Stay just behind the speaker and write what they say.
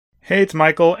Hey, it's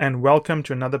Michael, and welcome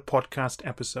to another podcast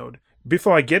episode.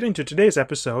 Before I get into today's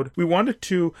episode, we wanted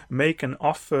to make an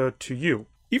offer to you.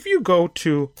 If you go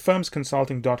to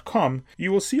firmsconsulting.com,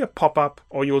 you will see a pop-up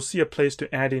or you'll see a place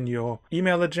to add in your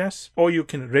email address, or you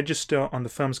can register on the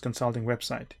Firms Consulting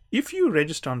website. If you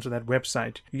register onto that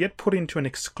website, you get put into an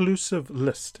exclusive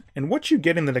list. And what you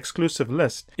get in that exclusive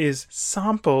list is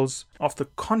samples of the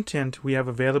content we have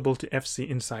available to FC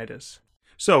insiders.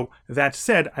 So, that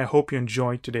said, I hope you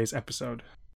enjoyed today's episode.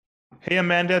 Hey,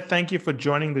 Amanda, thank you for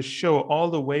joining the show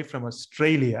all the way from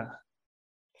Australia.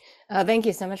 Thank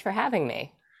you so much for having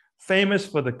me. Famous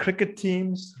for the cricket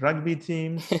teams, rugby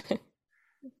teams.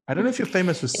 I don't know if you're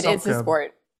famous for soccer. It's a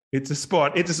sport. It's a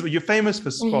sport. You're famous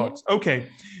for sports. Okay.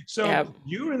 So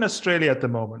You're in Australia at the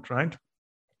moment, right?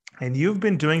 And you've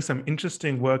been doing some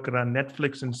interesting work around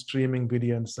Netflix and streaming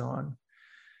video and so on.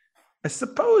 I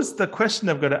suppose the question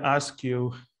I've got to ask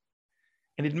you,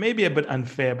 and it may be a bit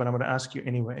unfair, but I'm going to ask you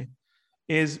anyway,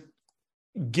 is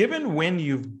given when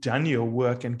you've done your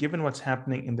work and given what's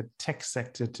happening in the tech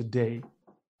sector today,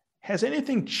 has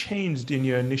anything changed in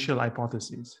your initial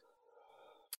hypotheses?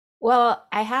 Well,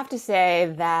 I have to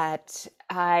say that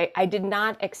I did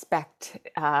not expect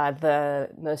the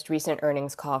most recent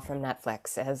earnings call from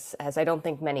Netflix, as I don't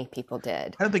think many people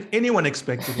did. I don't think anyone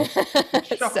expected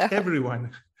it. It shocked everyone.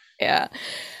 Yeah.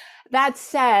 That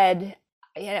said,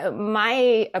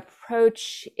 my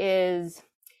approach is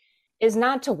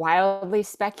not to wildly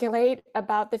speculate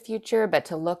about the future, but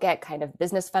to look at kind of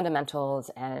business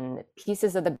fundamentals and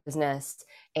pieces of the business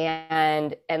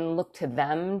and look to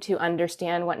them to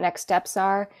understand what next steps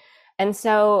are. And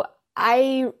so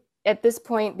at this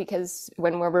point, because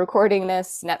when we're recording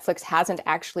this, Netflix hasn't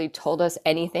actually told us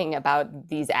anything about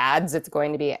these ads it's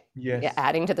going to be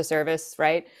adding to the service,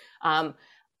 right?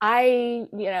 I'm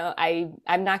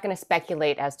not going to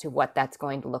speculate as to what that's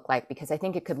going to look like, because I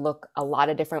think it could look a lot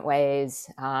of different ways.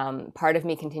 Part of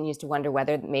me continues to wonder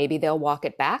whether maybe they'll walk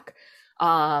it back.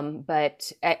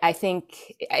 But I think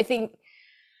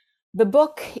the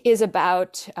book is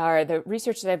about, or the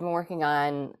research that I've been working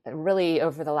on really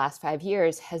over the last 5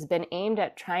 years has been aimed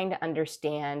at trying to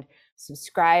understand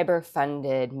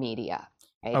subscriber-funded media.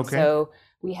 Right? Okay. So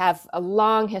we have a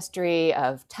long history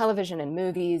of television and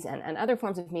movies and other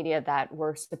forms of media that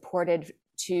were supported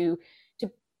to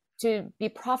be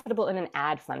profitable in an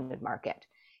ad-funded market.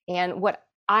 And what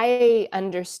I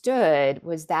understood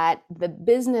was that the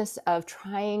business of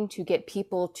trying to get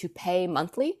people to pay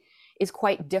monthly is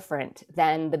quite different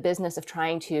than the business of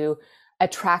trying to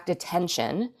attract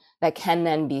attention that can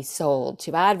then be sold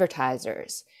to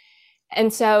advertisers.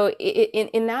 And so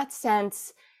in that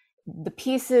sense, the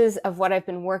pieces of what I've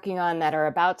been working on that are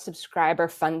about subscriber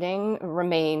funding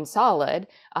remain solid.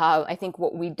 I think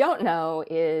what we don't know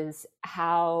is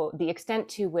how the extent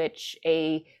to which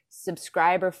a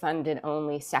subscriber funded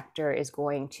only sector is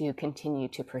going to continue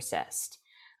to persist.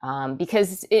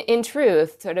 Because in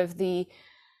truth, sort of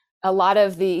a lot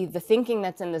of the thinking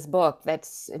that's in this book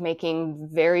that's making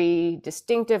very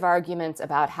distinctive arguments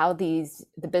about how the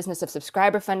business of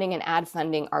subscriber funding and ad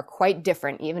funding are quite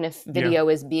different, even if video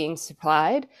is being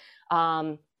supplied.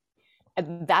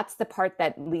 That's the part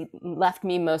that left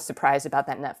me most surprised about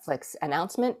that Netflix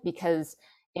announcement, because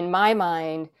in my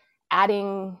mind,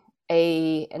 adding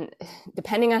and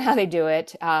depending on how they do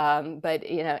it, but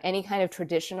any kind of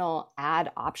traditional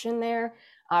ad option there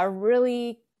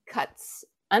really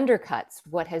undercuts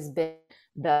what has been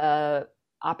the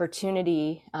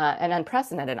opportunity, an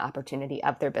unprecedented opportunity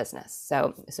of their business.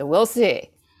 So we'll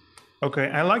see. Okay,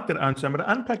 I like that answer. I'm going to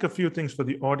unpack a few things for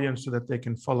the audience so that they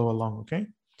can follow along, okay?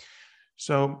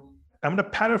 So I'm going to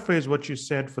paraphrase what you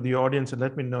said for the audience and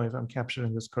let me know if I'm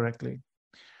capturing this correctly.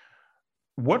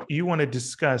 What you want to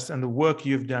discuss and the work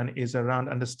you've done is around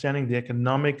understanding the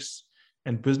economics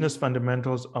and business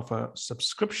fundamentals of a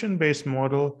subscription-based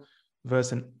model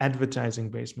versus an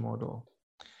advertising-based model.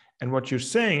 And what you're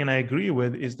saying, and I agree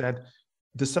with, is that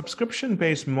the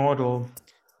subscription-based model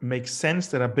makes sense.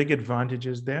 There are big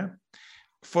advantages there.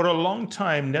 For a long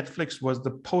time, Netflix was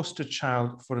the poster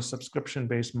child for a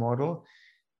subscription-based model.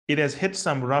 It has hit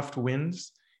some rough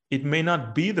winds. It may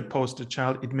not be the poster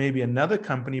child. It may be another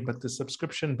company, but the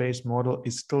subscription-based model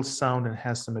is still sound and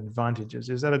has some advantages.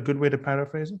 Is that a good way to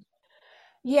paraphrase it?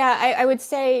 Yeah, I would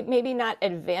say maybe not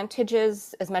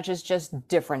advantages as much as just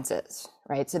differences,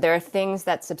 right? So there are things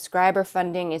that subscriber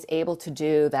funding is able to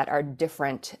do that are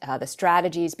different. The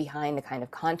strategies behind the kind of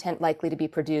content likely to be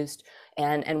produced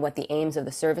and what the aims of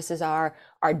the services are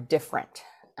different.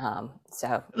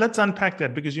 So let's unpack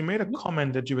that, because you made a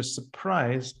comment that you were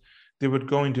surprised they would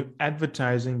go into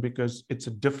advertising because it's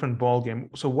a different ballgame.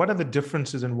 So what are the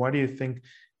differences and why do you think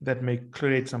that may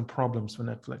create some problems for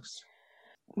Netflix?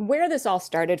 Where this all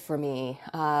started for me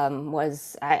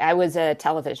was I was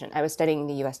I was studying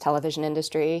the US television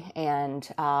industry, and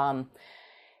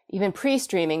even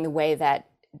pre-streaming, the way that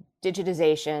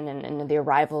digitization and the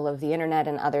arrival of the internet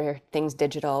and other things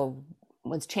digital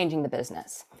was changing the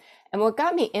business. And what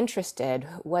got me interested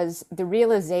was the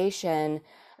realization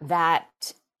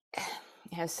that,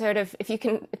 sort of, if you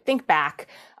can think back,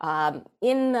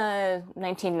 in the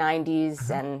 1990s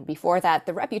and before that,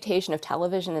 the reputation of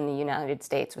television in the United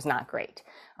States was not great,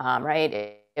 right?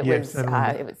 It Yes, was,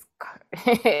 I remember.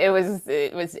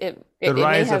 The it may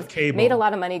rise of have made a cable.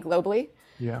 lot of money globally,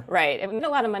 Yeah. right? It made a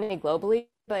lot of money globally,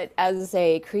 but as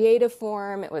a creative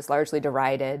form, it was largely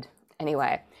derided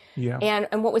anyway. Yeah.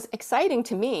 And what was exciting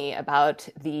to me about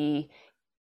the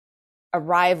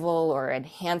arrival or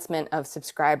enhancement of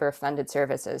subscriber funded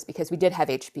services, because we did have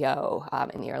HBO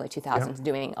in the early 2000s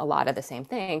doing a lot of the same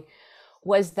thing,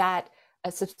 was that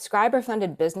a subscriber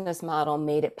funded business model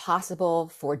made it possible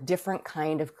for different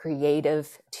kind of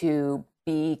creative to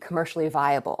be commercially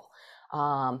viable.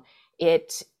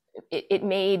 It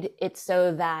made it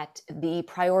so that the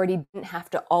priority didn't have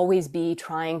to always be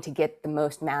trying to get the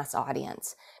most mass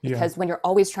audience, because when you're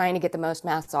always trying to get the most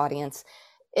mass audience,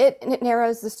 it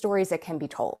narrows the stories that can be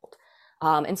told.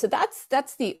 And so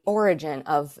that's the origin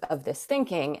of this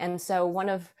thinking. And so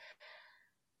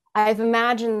I've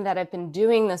imagined that I've been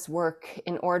doing this work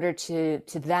in order to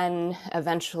then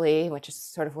eventually, which is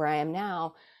sort of where I am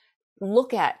now,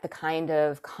 look at the kind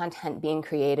of content being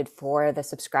created for the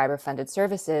subscriber funded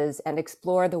services and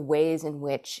explore the ways in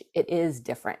which it is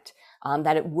different,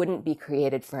 that it wouldn't be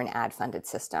created for an ad funded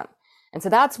system. And so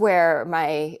that's where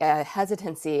my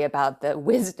hesitancy about the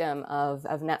wisdom of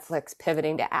Netflix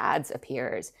pivoting to ads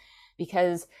appears.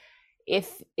 Because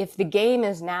if the game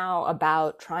is now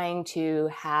about trying to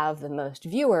have the most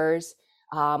viewers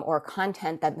or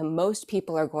content that the most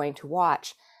people are going to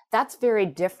watch, that's very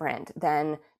different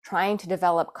than trying to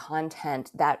develop content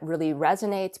that really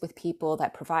resonates with people,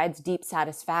 that provides deep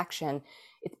satisfaction,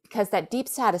 because that deep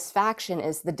satisfaction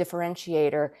is the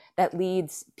differentiator that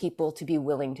leads people to be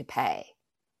willing to pay.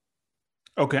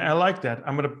 Okay, I like that.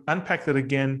 I'm going to unpack that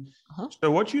again. So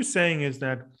what you're saying is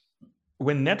that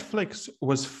when Netflix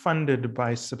was funded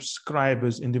by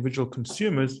subscribers, individual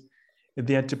consumers,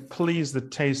 they had to please the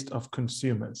taste of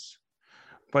consumers.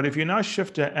 But if you now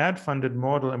shift to an ad-funded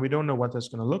model, and we don't know what that's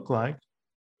going to look like,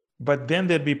 but then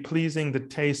they'd be pleasing the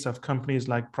taste of companies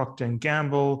like Procter &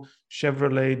 Gamble,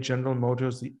 Chevrolet, General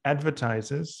Motors, the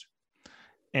advertisers,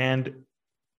 and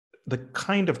the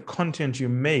kind of content you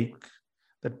make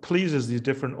that pleases these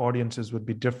different audiences would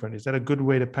be different. Is that a good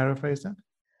way to paraphrase that?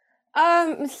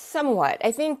 Somewhat.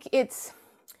 I think it's,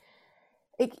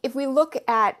 if we look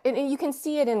at, and you can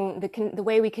see it in the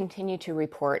way we continue to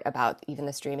report about even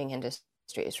the streaming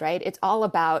industries, right? It's all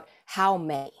about how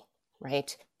many,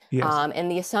 right? Yes. And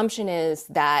the assumption is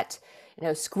that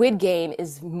Squid Game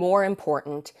is more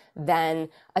important than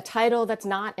a title that's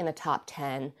not in the top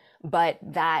 10, but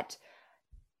that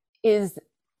is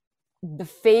the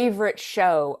favorite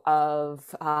show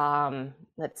of,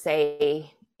 let's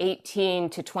say, 18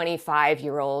 to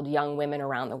 25-year-old young women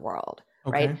around the world,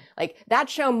 right? Like that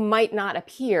show might not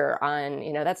appear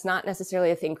on, that's not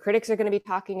necessarily a thing critics are going to be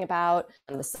talking about,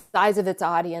 and the size of its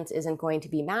audience isn't going to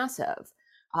be massive.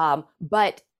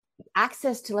 But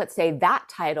access to, let's say, that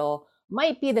title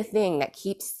might be the thing that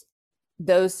keeps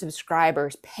those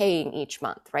subscribers paying each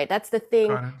month, right? That's the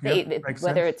thing.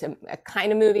 Whether it's a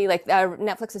kind of movie, like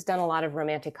Netflix has done a lot of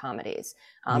romantic comedies.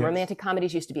 Romantic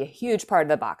comedies used to be a huge part of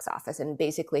the box office and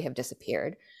basically have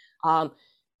disappeared.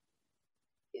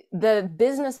 The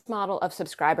business model of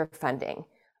subscriber funding,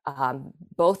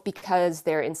 both because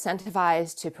they're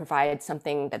incentivized to provide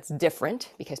something that's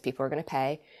different because people are going to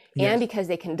pay, and because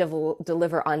they can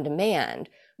deliver on demand,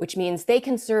 which means they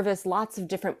can service lots of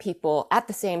different people at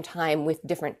the same time with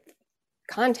different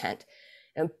content.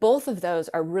 And both of those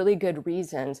are really good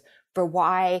reasons for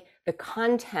why the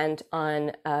content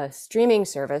on a streaming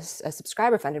service, a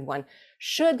subscriber funded one,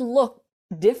 should look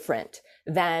different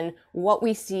than what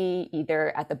we see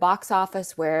either at the box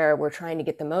office, where we're trying to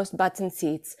get the most butts in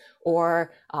seats,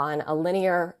 or on a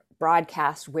linear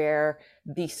broadcast where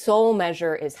the sole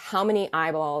measure is how many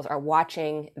eyeballs are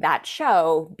watching that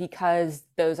show, because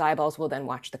those eyeballs will then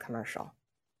watch the commercial.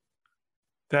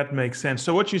 That makes sense.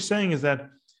 So what you're saying is that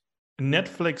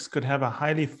Netflix could have a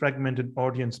highly fragmented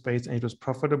audience base and it was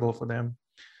profitable for them.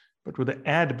 But with the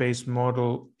ad-based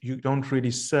model, you don't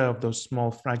really serve those small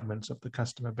fragments of the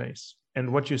customer base.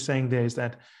 And what you're saying there is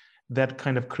that that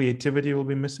kind of creativity will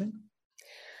be missing?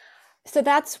 So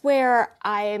that's where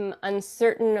I'm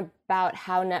uncertain about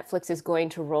how Netflix is going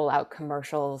to roll out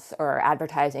commercials or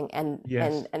advertising,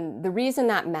 Yes. and the reason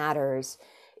that matters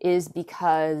is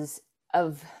because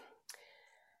of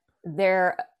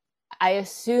their, I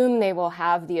assume they will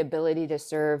have the ability to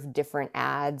serve different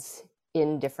ads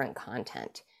in different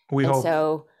content. We And hope.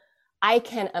 so I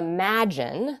can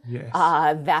imagine Yes.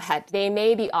 that they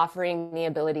may be offering the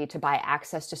ability to buy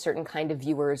access to certain kind of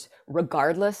viewers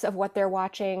regardless of what they're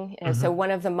watching. And so one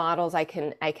of the models I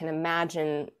can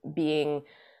imagine being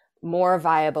more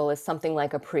viable is something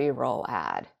like a pre-roll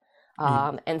ad.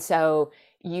 And so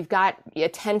you've got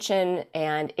attention,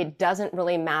 and it doesn't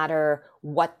really matter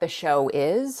what the show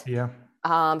is, Yeah.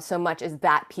 so much as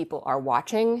that people are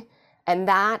watching. And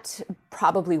that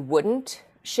probably wouldn't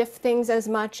shift things as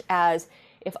much as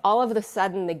if all of a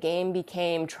sudden the game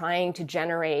became trying to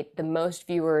generate the most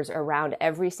viewers around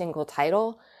every single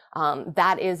title.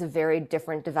 That is a very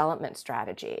different development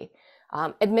strategy.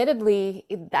 Admittedly,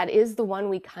 that is the one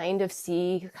we kind of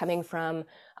see coming from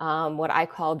what I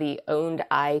call the owned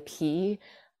IP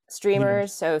streamers.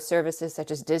 Yes. So services such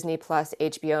as Disney Plus,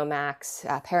 HBO Max,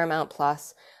 Paramount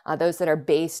Plus, those that are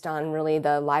based on really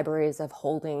the libraries of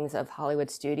holdings of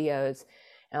Hollywood studios.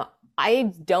 Now,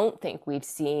 I don't think we've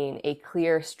seen a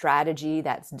clear strategy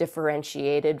that's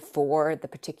differentiated for the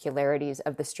particularities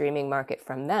of the streaming market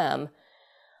from them.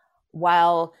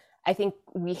 While I think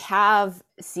we have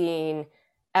seen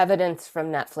evidence from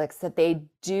Netflix that they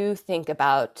do think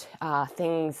about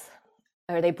things,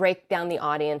 or they break down the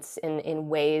audience in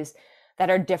ways that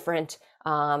are different,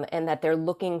 and that they're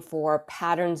looking for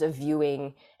patterns of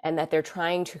viewing, and that they're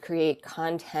trying to create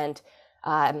content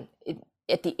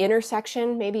at the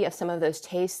intersection maybe of some of those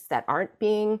tastes that aren't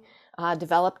being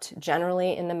developed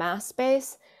generally in the mass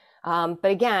space. But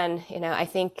again, I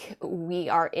think we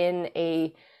are in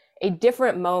a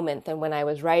different moment than when I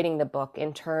was writing the book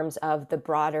in terms of the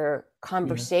broader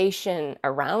conversation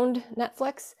around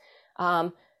Netflix.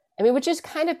 Which is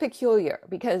kind of peculiar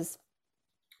because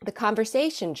the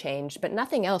conversation changed, but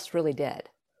nothing else really did.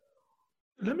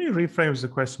 Let me rephrase the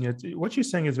question. What you're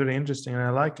saying is very interesting, and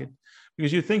I like it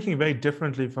because you're thinking very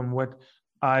differently from what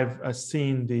I've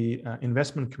seen the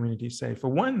investment community say. For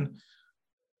one,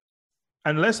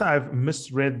 unless I've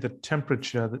misread the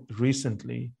temperature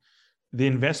recently, the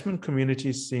investment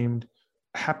community seemed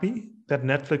happy that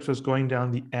Netflix was going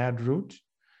down the ad route,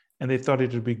 and they thought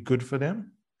it would be good for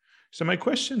them. So my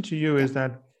question to you is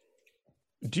that,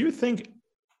 do you think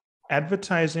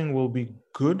advertising will be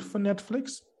good for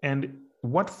Netflix? And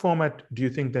what format do you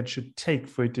think that should take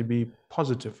for it to be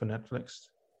positive for Netflix?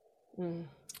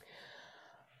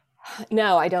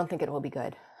 No, I don't think it will be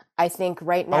good. I think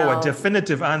right now... Oh, a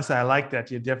definitive answer. I like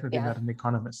that. You're definitely not an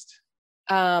economist.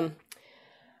 I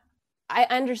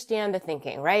understand the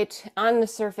thinking, right? On the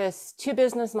surface, two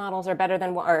business models are better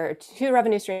than one, or two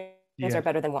revenue streams are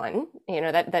better than one.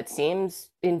 That seems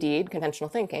indeed conventional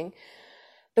thinking.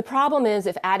 The problem is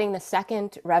if adding the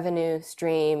second revenue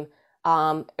stream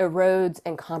erodes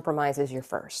and compromises your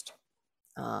first.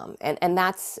 And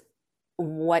that's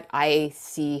what I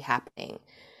see happening.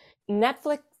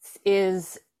 Netflix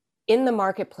is in the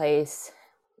marketplace,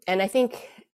 and I think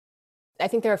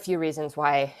there are a few reasons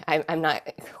why I'm not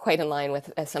quite in line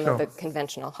with some of the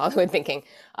conventional Hollywood thinking.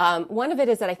 One of it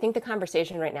is that I think the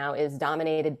conversation right now is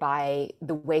dominated by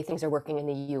the way things are working in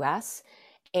the US,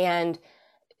 and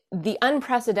the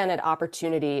unprecedented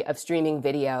opportunity of streaming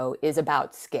video is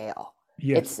about scale.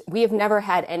 Yes. We have never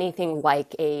had anything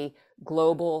like a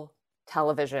global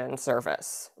television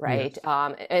service, right?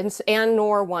 Yes. And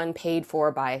nor one paid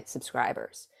for by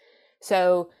subscribers.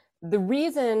 So the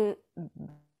reason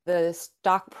the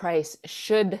stock price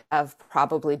should have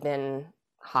probably been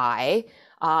high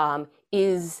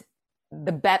is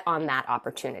the bet on that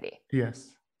opportunity.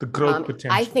 Yes, the growth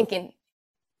potential.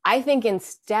 I think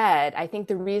instead,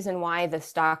 the reason why the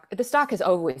stock has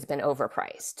always been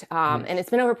overpriced, and it's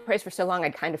been overpriced for so long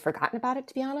I'd kind of forgotten about it,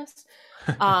 to be honest.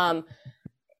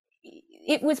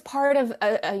 It was part of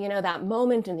that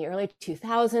moment in the early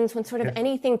 2000s when sort of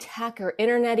anything tech or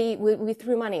internet-y we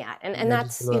threw money at, and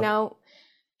that's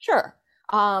sure,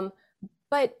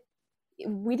 but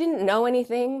we didn't know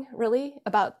anything really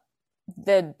about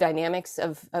the dynamics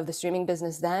of the streaming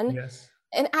business then. Yes.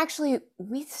 And actually,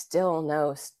 we still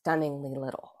know stunningly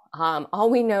little. All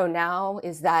we know now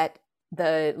is that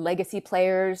the legacy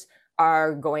players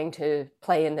are going to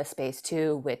play in this space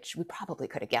too, which we probably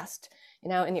could have guessed, in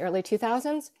the early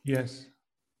 2000s. Yes.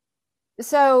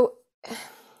 So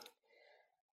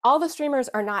all the streamers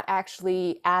are not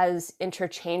actually as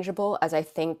interchangeable as I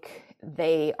think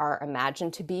they are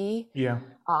imagined to be. Yeah.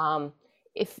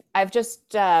 If I've just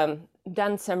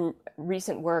done some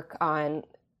recent work on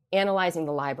analyzing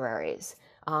the libraries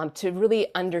to really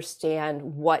understand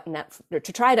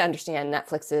to try to understand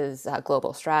Netflix's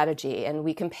global strategy. And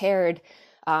we compared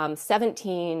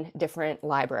 17 different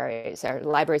libraries, or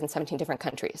libraries in 17 different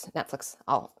countries, Netflix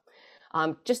all,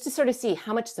 just to sort of see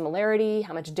how much similarity,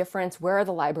 how much difference, where are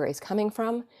the libraries coming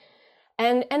from.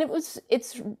 And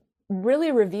it's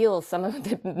really reveals some of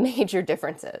the major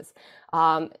differences.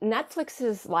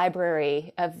 Netflix's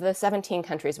library of the 17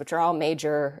 countries, which are all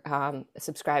major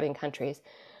subscribing countries,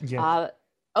 Yes.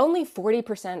 only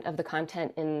 40% of the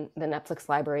content in the Netflix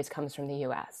libraries comes from the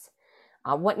US.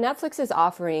 What Netflix is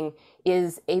offering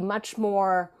is a much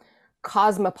more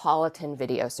cosmopolitan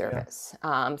video service.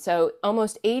 So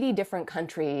almost 80 different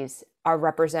countries are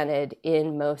represented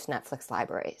in most Netflix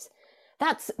libraries.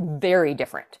 That's very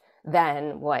different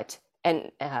than what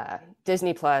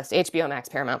Disney Plus, HBO Max,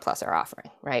 Paramount Plus are offering,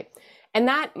 right? And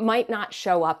that might not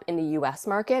show up in the US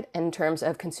market in terms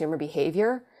of consumer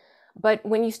behavior. But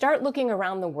when you start looking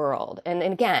around the world, and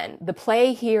again, the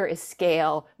play here is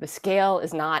scale. The scale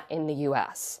is not in the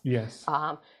US. Yes.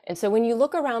 And so when you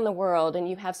look around the world and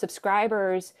you have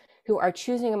subscribers who are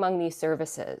choosing among these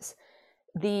services,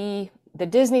 the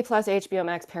Disney Plus, HBO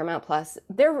Max, Paramount Plus,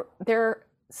 they're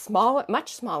small,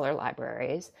 much smaller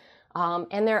libraries,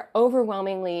 and they're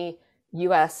overwhelmingly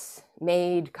US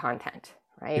made content,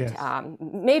 right? Yes.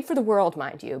 Made for the world,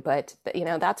 mind you, but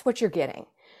that's what you're getting.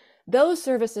 Those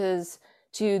services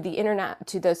to the internet,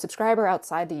 to the subscriber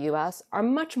outside the US, are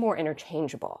much more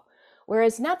interchangeable.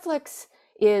 Whereas Netflix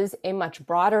is a much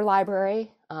broader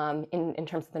library in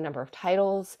terms of the number of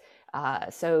titles.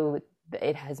 So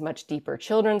it has much deeper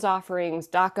children's offerings,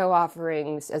 doco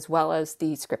offerings, as well as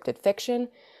the scripted fiction.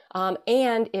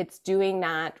 And it's doing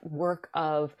that work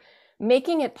of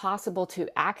making it possible to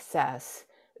access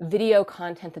video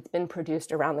content that's been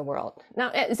produced around the world.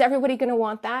 Now, is everybody going to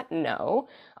want that? No.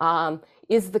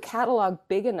 Is the catalog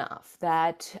big enough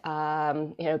that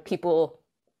people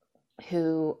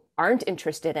who aren't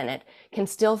interested in it can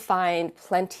still find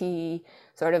plenty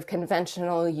sort of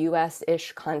conventional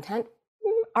US-ish content?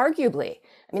 Arguably.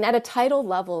 I mean, at a title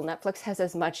level, Netflix has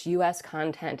as much US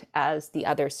content as the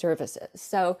other services.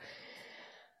 So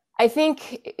I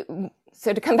think,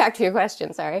 so to come back to your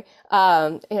question, sorry,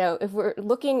 if we're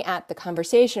looking at the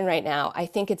conversation right now, I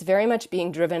think it's very much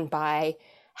being driven by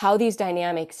how these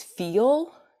dynamics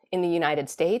feel in the United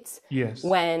States Yes.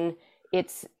 when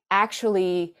it's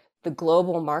actually the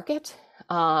global market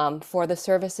for the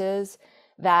services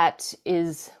that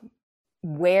is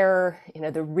where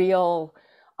the real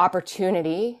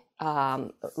opportunity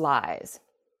lies.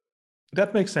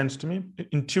 That makes sense to me.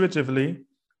 Intuitively,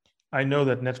 I know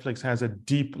that Netflix has a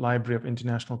deep library of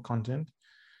international content.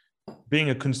 Being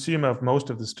a consumer of most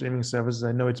of the streaming services,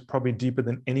 I know it's probably deeper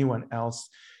than anyone else.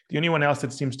 The only one else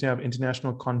that seems to have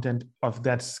international content of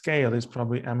that scale is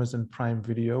probably Amazon Prime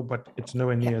Video, but it's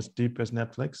nowhere near as deep as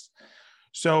Netflix.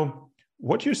 So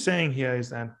what you're saying here is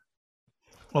that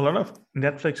a lot of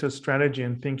Netflix's strategy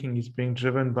and thinking is being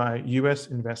driven by US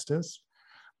investors,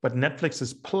 but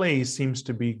Netflix's play seems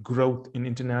to be growth in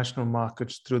international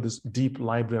markets through this deep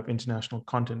library of international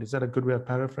content. Is that a good way of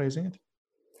paraphrasing it?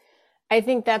 I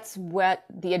think that's what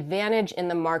the advantage in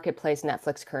the marketplace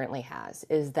Netflix currently has,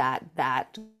 is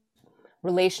that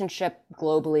relationship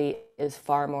globally is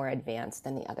far more advanced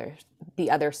than the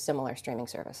other similar streaming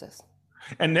services.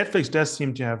 And Netflix does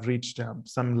seem to have reached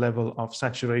some level of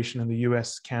saturation in the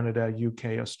US, Canada,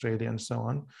 UK, Australia, and so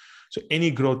on. So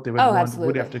any growth they would want absolutely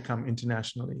would have to come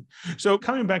internationally. So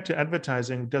coming back to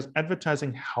advertising, does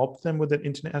advertising help them with that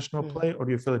international play, or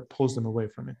do you feel it pulls them away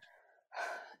from it?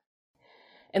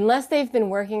 Unless they've been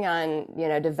working on,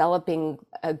 developing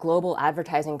a global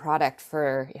advertising product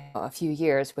for a few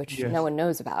years, which no one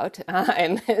knows about.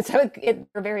 So they're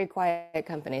a very quiet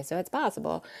company, so it's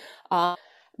possible.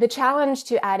 The challenge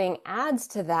to adding ads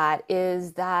to that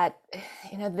is that,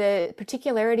 the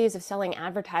particularities of selling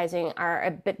advertising are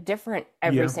a bit different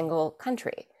every single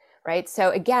country, right? So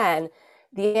again,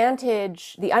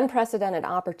 the unprecedented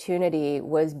opportunity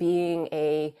was being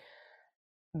a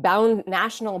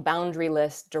national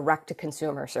boundaryless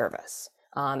direct-to-consumer service.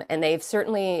 And they've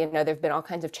certainly, there've been all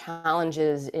kinds of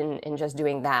challenges in just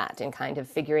doing that and kind of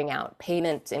figuring out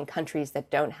payments in countries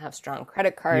that don't have strong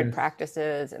credit card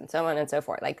practices and so on and so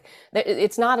forth. Like,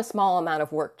 it's not a small amount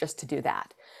of work just to do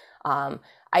that.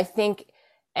 I think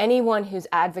anyone who's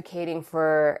advocating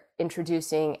for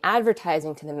introducing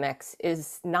advertising to the mix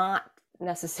is not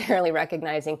necessarily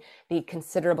recognizing the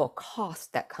considerable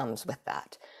cost that comes with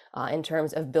that in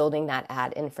terms of building that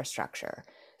ad infrastructure.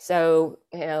 So,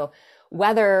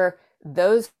 whether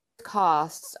those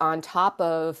costs on top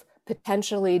of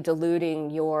potentially diluting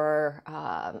your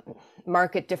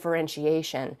market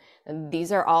differentiation. And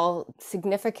these are all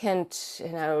significant,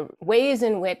 ways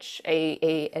in which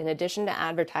an addition to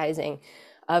advertising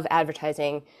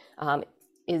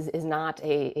is not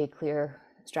a clear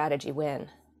strategy win.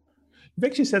 You've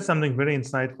actually said something very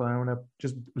insightful. I want to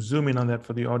just zoom in on that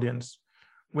for the audience.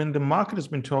 When the market has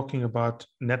been talking about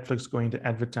Netflix going to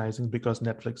advertising because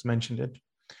Netflix mentioned it,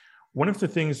 one of the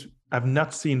things I've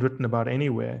not seen written about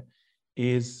anywhere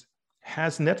is,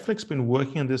 has Netflix been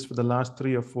working on this for the last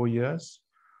 3 or 4 years?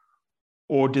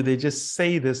 Or did they just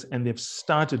say this and they've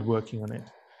started working on it?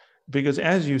 Because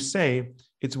as you say,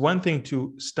 it's one thing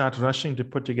to start rushing to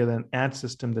put together an ad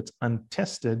system that's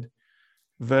untested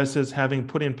versus having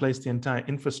put in place the entire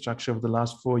infrastructure over the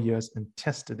last 4 years and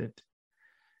tested it.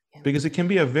 Yeah. Because it can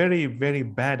be a very, very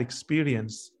bad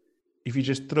experience if you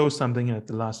just throw something in at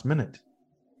the last minute.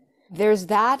 There's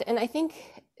that. And I think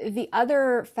the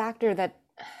other factor that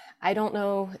I don't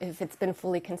know if it's been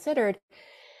fully considered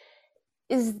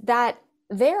is that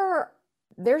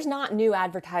there's not new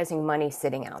advertising money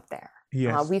sitting out there.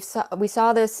 Yes. We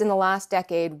saw this in the last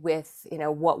decade with,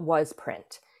 what was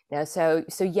print. So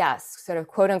yes, sort of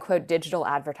quote unquote digital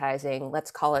advertising,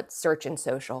 let's call it search and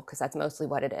social, because that's mostly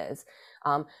what it is.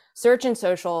 Search and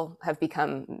social have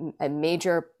become a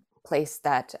major place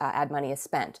that ad money is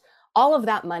spent. All of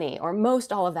that money, or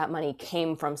most all of that money,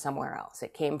 came from somewhere else.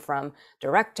 It came from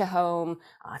direct to home,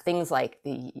 things like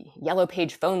the yellow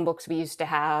page phone books we used to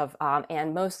have,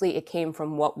 and mostly it came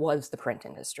from what was the print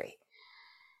industry.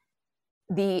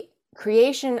 The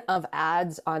creation of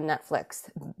ads on Netflix,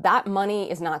 that money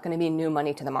is not going to be new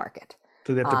money to the market.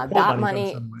 So they have to pull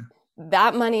money from somewhere.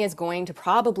 That money is going to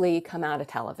probably come out of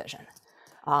television.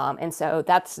 And so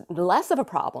that's less of a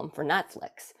problem for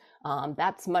Netflix.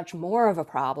 That's much more of a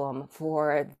problem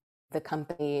for the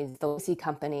companies, the legacy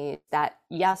companies that,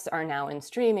 yes, are now in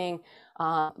streaming,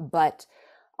 but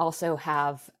also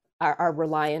are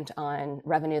reliant on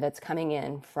revenue that's coming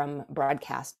in from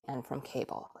broadcast and from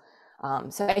cable.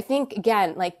 So I think,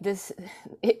 again, like this,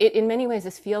 in many ways,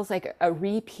 this feels like a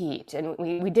repeat. And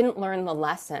we didn't learn the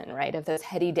lesson, right, of those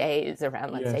heady days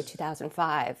around, let's say,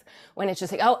 2005, when it's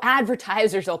just like, oh,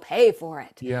 advertisers will pay for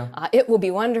it. Yeah. It will be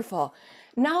wonderful.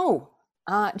 No,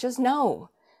 just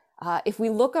no. If we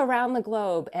look around the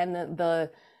globe and the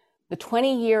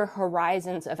 20-year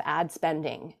horizons of ad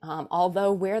spending,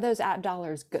 although where those ad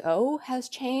dollars go has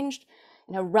changed,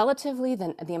 relatively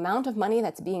the amount of money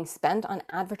that's being spent on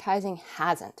advertising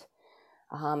hasn't.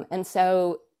 And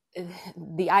so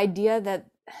the idea that,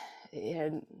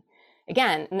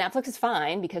 again, Netflix is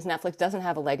fine because Netflix doesn't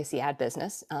have a legacy ad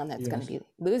business that's going to be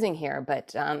losing here.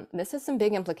 But this has some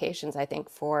big implications, I think,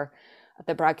 for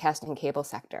the broadcast and cable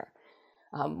sector.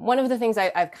 One of the things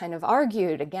I've kind of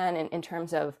argued, again, in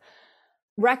terms of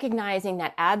recognizing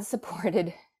that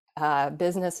ad-supported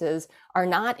businesses are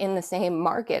not in the same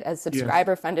market as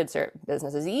subscriber-funded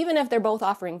businesses, even if they're both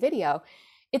offering video.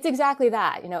 It's exactly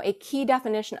that. A key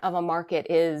definition of a market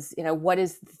is, what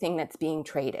is the thing that's being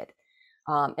traded?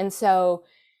 And so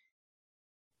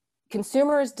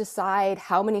consumers decide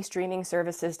how many streaming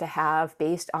services to have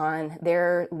based on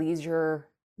their leisure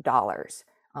dollars,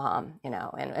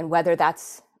 and whether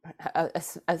that's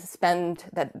a spend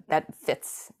that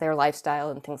fits their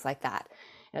lifestyle and things like that.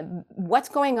 What's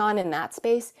going on in that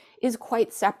space is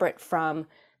quite separate from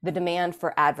the demand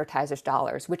for advertisers'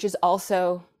 dollars, which is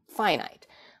also finite.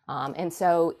 And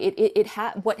so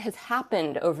what has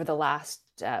happened over the last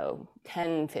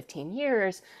 10, 15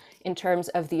 years in terms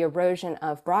of the erosion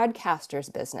of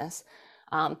broadcasters' business,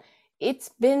 it's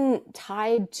been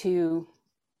tied to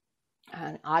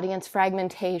audience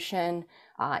fragmentation.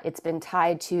 It's been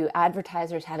tied to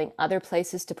advertisers having other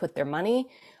places to put their money.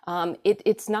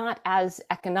 It's not as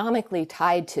economically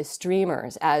tied to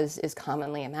streamers as is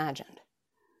commonly imagined.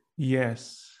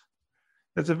 Yes,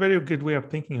 that's a very good way of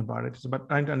thinking about it. It's about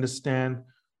trying to understand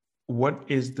what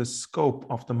is the scope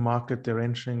of the market they're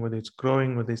entering, whether it's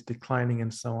growing, whether it's declining,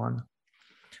 and so on.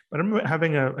 But I remember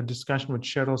having a discussion with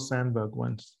Sheryl Sandberg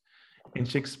once, and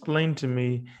she explained to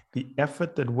me the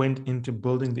effort that went into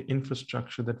building the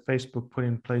infrastructure that Facebook put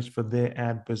in place for their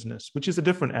ad business, which is a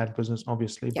different ad business,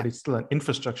 obviously, but it's still an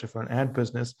infrastructure for an ad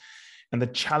business. And the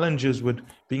challenges with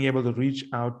being able to reach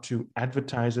out to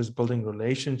advertisers, building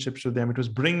relationships with them. It was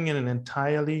bringing in an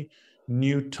entirely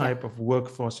new type of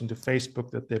workforce into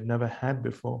Facebook that they've never had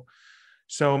before.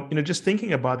 So, just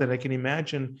thinking about that, I can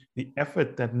imagine the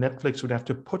effort that Netflix would have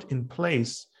to put in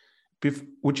place,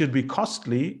 which would be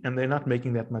costly, and they're not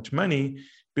making that much money,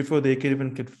 before they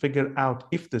could figure out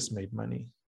if this made money.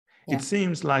 Yeah. It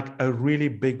seems like a really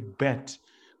big bet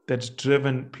that's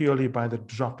driven purely by the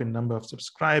drop in number of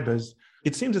subscribers,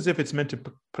 it seems as if it's meant to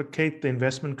placate the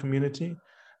investment community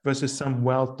versus some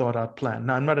well thought out plan.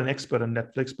 Now, I'm not an expert on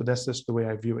Netflix, but that's just the way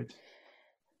I view it.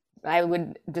 I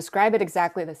would describe it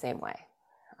exactly the same way.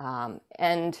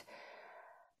 And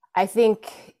I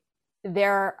think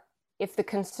if the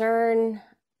concern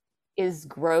is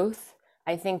growth,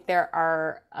 I think there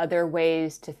are other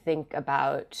ways to think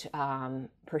about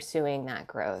pursuing that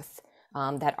growth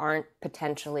that aren't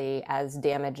potentially as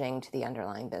damaging to the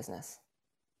underlying business.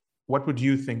 What would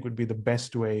you think would be the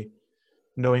best way,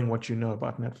 knowing what you know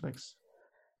about Netflix?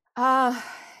 I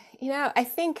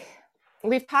think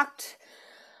we've talked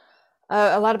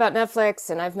a lot about Netflix,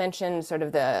 and I've mentioned sort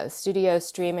of the studio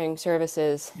streaming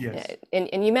services. Yes.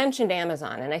 And you mentioned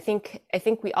Amazon, and I think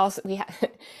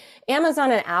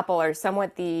Amazon and Apple are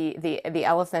somewhat the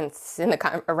elephants in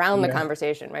around the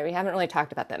conversation, right? We haven't really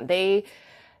talked about them.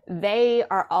 They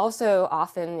are also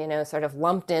often, sort of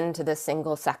lumped into this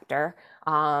single sector,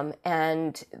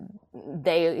 and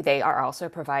they are also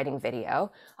providing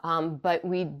video. But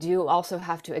we do also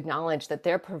have to acknowledge that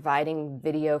they're providing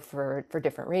video for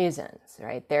different reasons,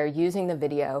 right? They're using the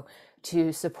video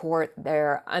to support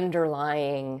their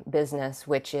underlying business,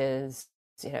 which is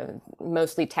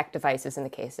mostly tech devices in the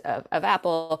case of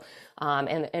Apple,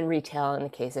 and retail in the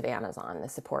case of Amazon, the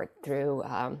support through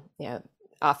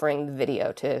offering the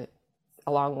video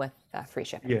along with free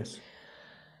shipping. Yes.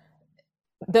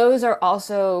 Those are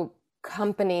also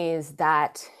companies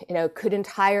that could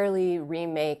entirely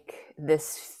remake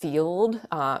this field.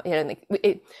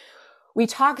 We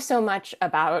talk so much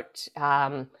about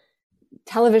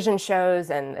television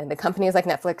shows and the companies like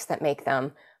Netflix that make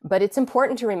them, but it's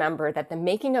important to remember that the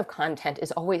making of content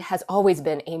has always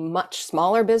been a much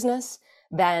smaller business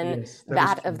than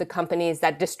that of the companies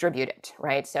that distribute it,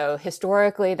 right? So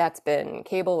historically, that's been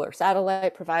cable or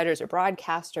satellite providers or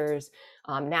broadcasters.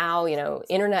 Now,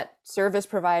 internet service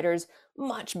providers,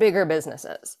 much bigger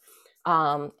businesses.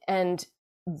 And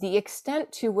the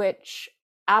extent to which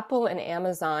Apple and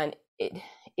Amazon,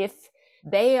 if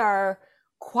they are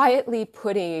quietly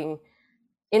putting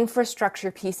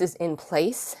infrastructure pieces in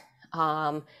place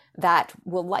that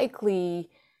will likely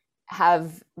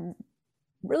have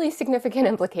really significant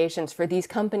implications for these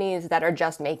companies that are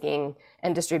just making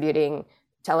and distributing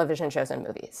television shows and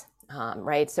movies,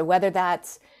 right? So whether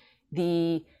that's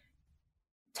the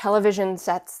television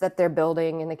sets that they're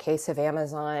building in the case of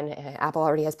Amazon, Apple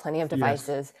already has plenty of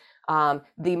devices. Yes.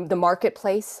 The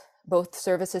marketplace both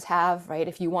services have, right?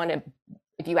 If you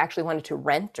actually wanted to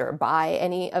rent or buy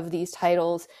any of these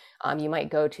titles, you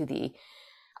might go to the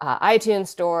iTunes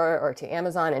store or to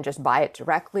Amazon and just buy it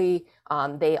directly.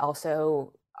 They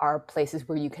also are places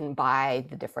where you can buy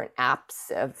the different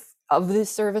apps of these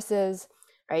services,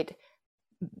 right?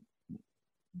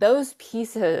 Those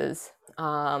pieces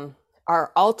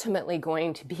are ultimately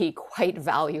going to be quite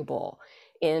valuable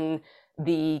in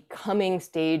the coming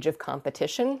stage of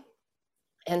competition.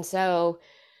 And so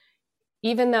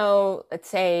even though, let's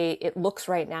say, it looks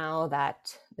right now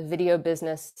that the video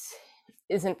business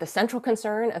isn't the central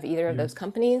concern of either of those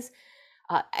companies,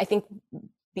 I think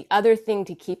the other thing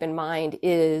to keep in mind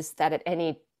is that at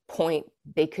any point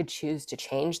they could choose to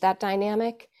change that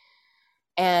dynamic.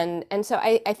 And so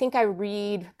I think I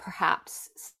read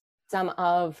perhaps some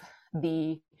of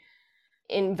the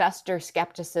investor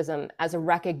skepticism as a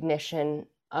recognition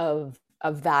of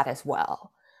that as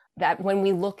well. That when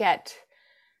we look at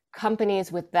companies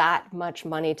with that much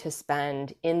money to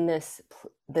spend in this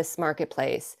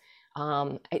marketplace,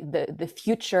 the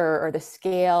future or the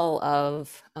scale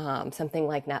of something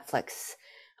like Netflix,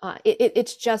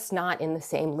 it's just not in the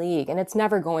same league, and it's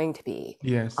never going to be.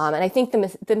 Yes. And I think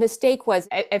the mistake was,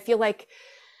 I feel like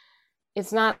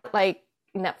it's not like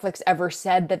Netflix ever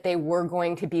said that they were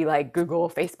going to be like Google,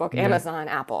 Facebook, Amazon,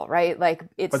 Apple, right? Like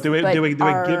it's. But they were given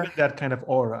that kind of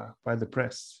aura by the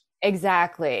press.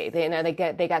 Exactly.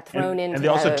 They got thrown into. And they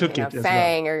also took it FANG as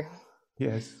well. or.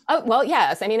 Yes. Oh, well,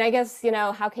 yes. I mean, I guess,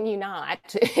 how can you not?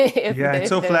 It's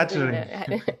so flattering.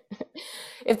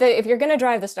 If you're going to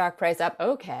drive the stock price up,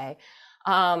 okay.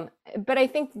 But I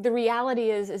think the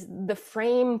reality is the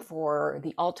frame for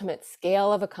the ultimate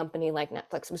scale of a company like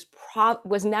Netflix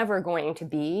was never going to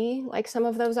be like some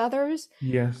of those others.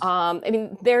 Yes. I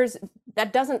mean,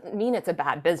 that doesn't mean it's a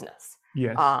bad business.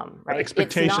 Yes. Right. But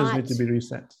expectations need to be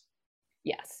reset.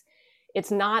 Yes.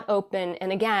 It's not open.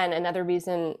 And again,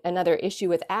 another issue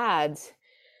with ads,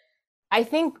 I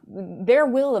think there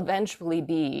will eventually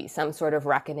be some sort of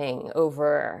reckoning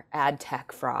over ad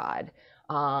tech fraud.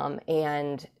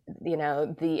 And,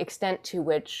 the extent to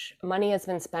which money has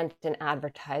been spent in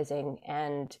advertising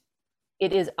and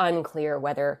it is unclear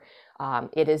whether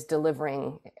it is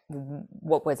delivering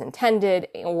what was intended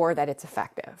or that it's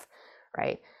effective,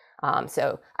 right?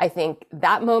 So I think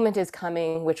that moment is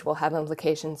coming, which will have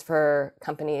implications for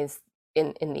companies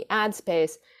in the ad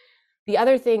space. The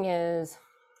other thing is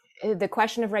the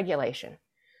question of regulation.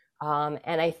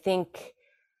 And I think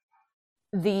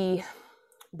the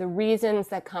reasons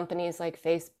that companies like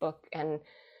Facebook and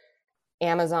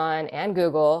Amazon and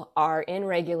Google are in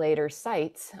regulator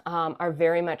sites are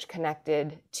very much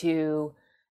connected to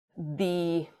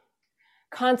the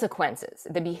consequences,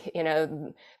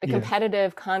 the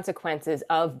competitive consequences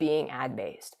of being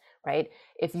ad-based, right?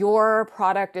 If your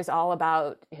product is all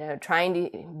about trying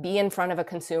to be in front of a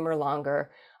consumer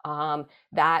longer,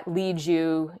 that leads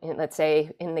you, let's say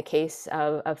in the case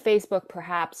of Facebook,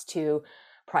 perhaps to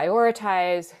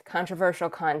prioritize controversial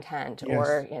content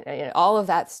or all of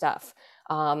that stuff.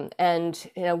 And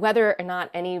whether or not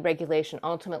any regulation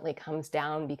ultimately comes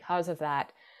down because of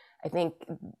that, I think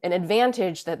an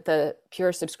advantage that the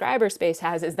pure subscriber space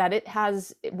has is that it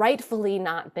has rightfully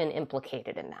not been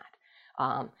implicated in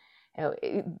that.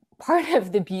 Part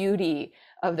of the beauty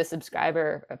of the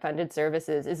subscriber funded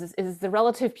services is the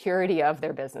relative purity of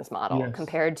their business model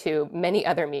compared to many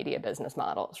other media business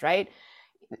models, right?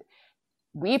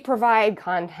 We provide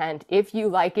content. If you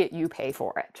like it, you pay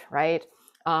for it, right?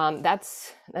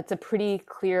 That's a pretty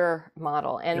clear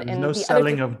model. And there's no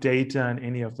selling of data and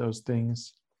any of those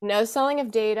things. No selling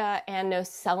of data and no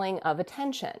selling of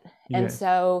attention. And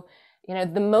so,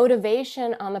 the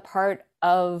motivation on the part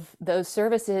of those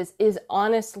services is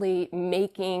honestly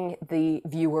making the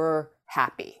viewer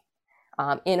happy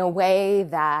in a way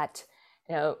that,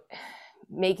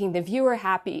 making the viewer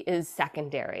happy is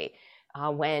secondary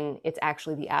when it's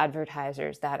actually the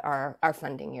advertisers that are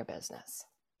funding your business.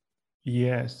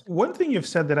 Yes. One thing you've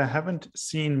said that I haven't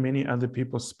seen many other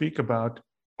people speak about,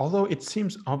 although it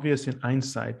seems obvious in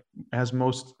hindsight, as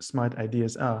most smart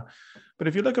ideas are. But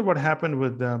if you look at what happened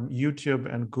with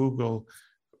YouTube and Google,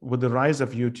 with the rise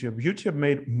of YouTube, YouTube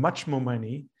made much more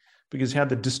money because it had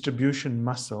the distribution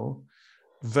muscle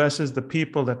versus the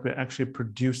people that were actually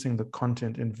producing the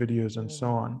content in videos and so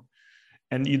on.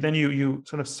 And then you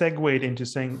sort of segued into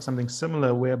saying something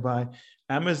similar, whereby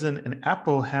Amazon and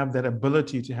Apple have that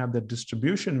ability to have that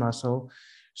distribution muscle.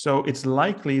 So it's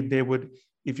likely they would,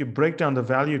 if you break down the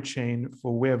value chain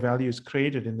for where value is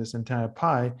created in this entire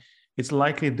pie, it's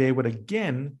likely they would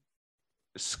again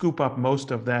scoop up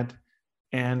most of that,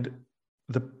 and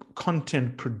the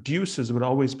content producers would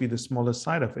always be the smaller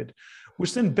side of it,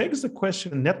 which then begs the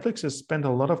question. Netflix has spent a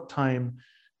lot of time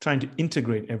trying to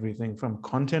integrate everything from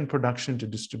content production to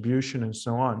distribution and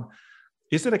so on.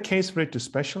 Is it a case for it to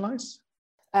specialize?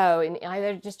 Oh, in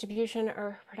either distribution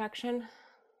or production?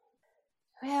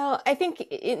 Well, I think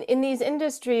in these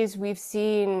industries, we've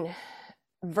seen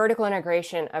vertical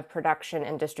integration of production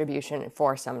and distribution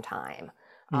for some time.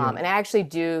 And I actually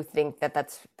do think that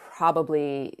that's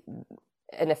probably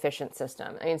an efficient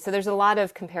system. I mean, so there's a lot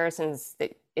of comparisons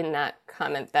in that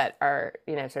comment that are,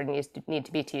 sort of need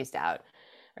to be teased out.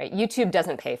 Right? YouTube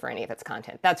doesn't pay for any of its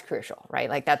content. That's crucial, right?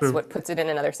 Like that's what puts it in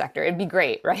another sector. It'd be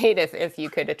great, right? If you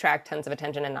could attract tons of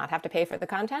attention and not have to pay for the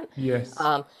content. Yes.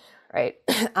 Right.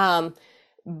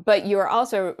 But you are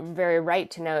also very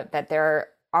right to note that there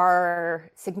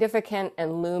are significant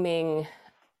and looming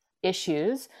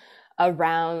issues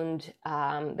around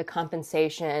the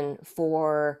compensation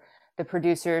for the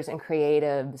producers and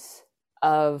creatives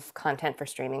of content for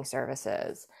streaming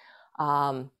services.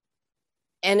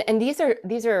 And these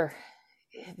are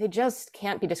they just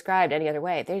can't be described any other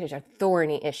way. They just are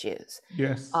thorny issues.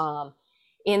 Yes.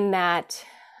 In that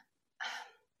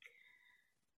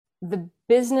the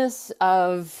business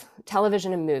of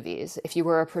television and movies, if you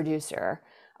were a producer,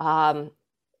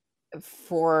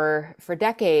 for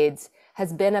decades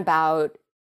has been about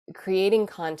creating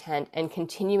content and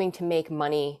continuing to make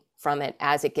money from it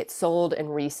as it gets sold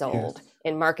and resold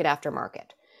in market after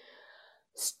market.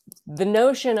 The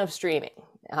notion of streaming,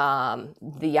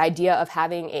 the idea of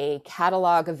having a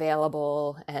catalog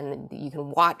available and you can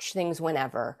watch things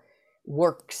whenever,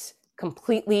 works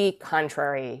completely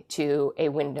contrary to a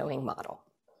windowing model.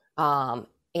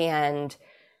 And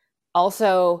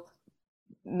also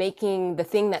making the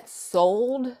thing that's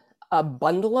sold a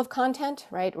bundle of content,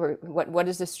 right? Or what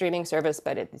is the streaming service?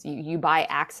 But you buy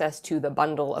access to the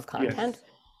bundle of content. Yes.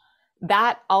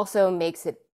 That also makes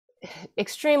it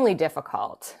extremely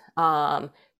difficult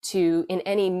to, in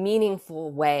any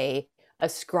meaningful way,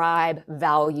 ascribe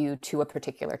value to a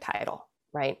particular title,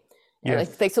 right?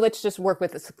 Yes. So let's just work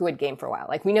with the Squid Game for a while.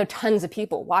 Like we know tons of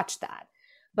people watch that,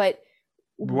 but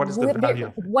what is the value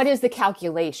of it? What is the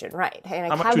calculation, right? And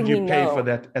like, how much would you pay know? for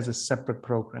that as a separate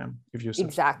program if you're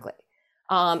exactly?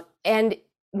 And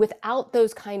without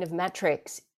those kind of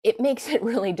metrics, it makes it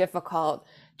really difficult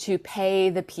to pay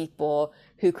the people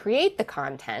who create the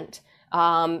content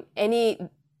in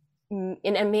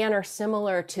a manner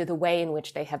similar to the way in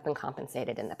which they have been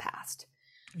compensated in the past.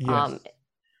 Yes.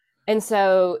 And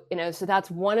so, so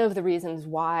that's one of the reasons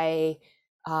why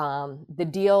the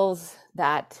deals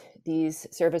that these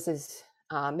services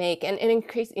make and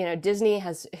increase, Disney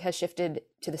has shifted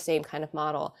to the same kind of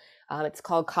model. It's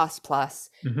called cost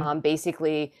plus.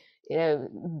 Basically,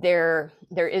 there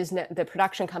is no, the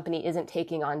production company isn't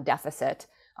taking on deficit,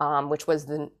 which was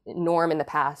the norm in the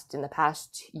past. In the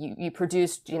past, you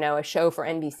produced, a show for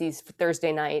NBC's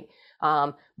Thursday night,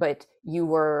 but you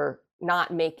were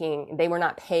not they were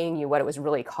not paying you what it was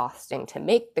really costing to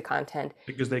make the content,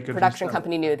 because they could production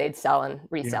company knew they'd sell and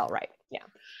resell. Yeah. Right. Yeah.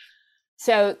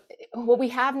 So what we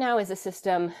have now is a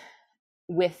system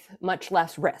with much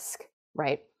less risk,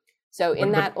 right? So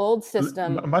in that old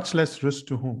system, much less risk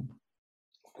to whom?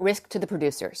 Risk to the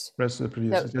producers. Risk to the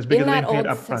producers. Just because they paid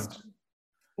upfront.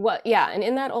 Well, yeah, and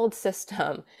in that old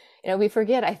system, we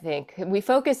forget. I think we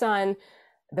focus on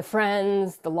the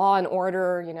Friends, the Law and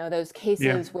Order, those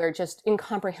cases where just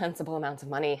incomprehensible amounts of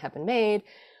money have been made.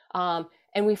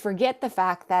 And we forget the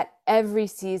fact that every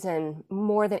season,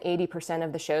 more than 80%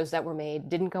 of the shows that were made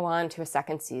didn't go on to a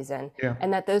second season,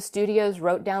 and that those studios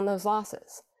wrote down those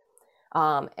losses.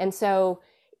 And so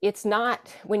it's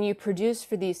not, when you produce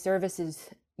for these services,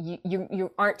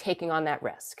 you aren't taking on that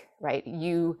risk, right?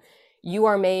 You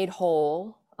are made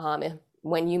whole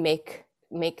when you make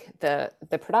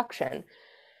the production.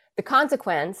 The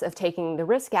consequence of taking the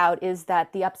risk out is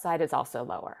that the upside is also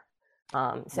lower.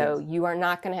 So you are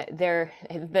not going to,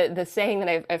 the saying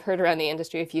that I've heard around the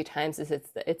industry a few times is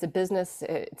it's a business,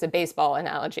 it's a baseball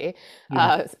analogy.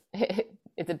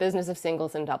 It's a business of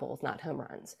singles and doubles, not home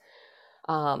runs.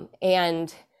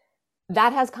 And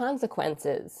that has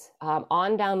consequences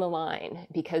on down the line,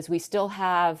 because we still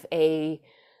have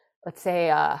let's say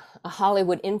a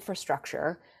Hollywood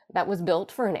infrastructure that was built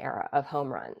for an era of home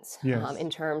runs, in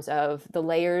terms of the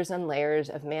layers and layers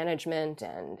of management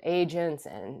and agents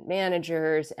and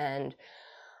managers and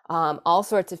all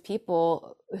sorts of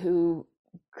people who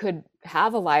could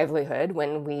have a livelihood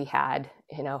when we had,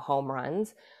 home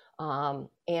runs.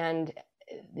 And,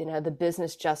 the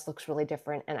business just looks really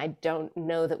different. And I don't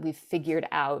know that we've figured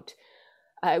out,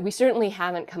 we certainly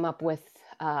haven't come up with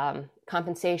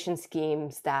compensation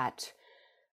schemes that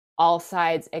all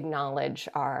sides acknowledge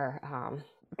are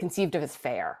conceived of as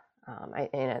fair. I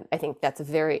think it's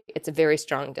a very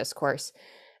strong discourse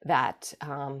that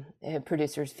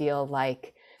producers feel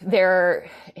like the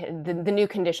new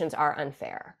conditions are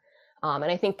unfair. And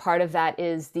I think part of that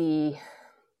is the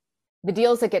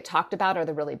deals that get talked about are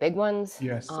the really big ones.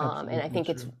 Yes, absolutely. And I think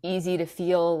it's easy to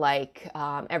feel like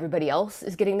everybody else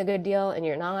is getting the good deal and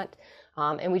you're not.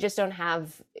 And we just don't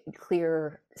have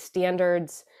clear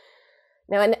standards.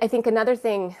 Now, and I think another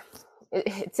thing,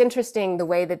 it's interesting the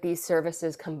way that these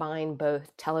services combine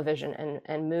both television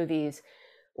and movies,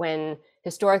 when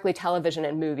historically television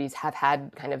and movies have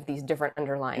had kind of these different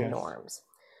underlying norms.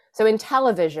 So in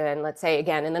television, let's say,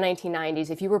 again, in the 1990s,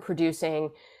 if you were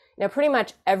producing, pretty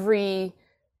much every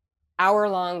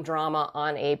hour-long drama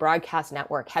on a broadcast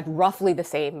network had roughly the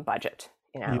same budget.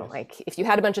 Like if you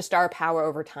had a bunch of star power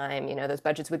over time, those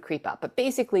budgets would creep up. But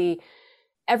basically,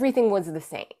 everything was the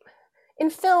same. In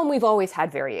film, we've always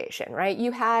had variation, right?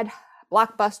 You had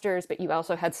blockbusters, but you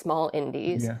also had small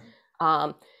indies.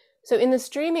 So in the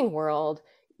streaming world,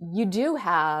 you do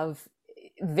have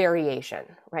variation,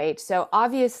 right? So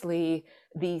obviously,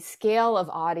 the scale of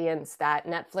audience that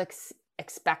Netflix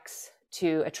expects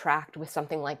to attract with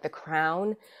something like The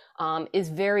Crown is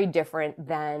very different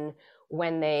than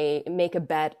when they make a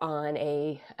bet on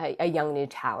a young new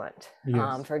talent.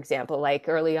 For example, like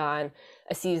early on,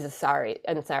 Aziz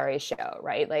Ansari's show,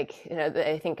 right? Like,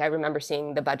 I think I remember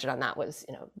seeing the budget on that was,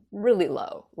 really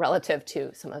low relative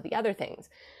to some of the other things.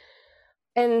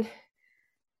 And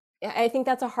I think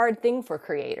that's a hard thing for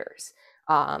creators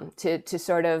to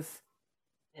sort of,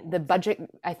 the budget,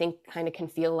 I think, kind of can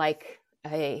feel like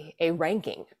a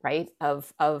ranking, right?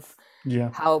 Of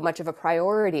how much of a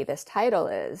priority this title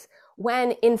is,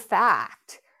 when in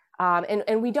fact,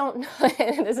 and we don't know,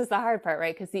 and this is the hard part,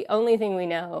 right? Because the only thing we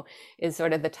know is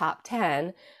sort of the top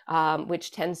 10,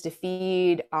 which tends to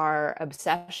feed our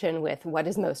obsession with what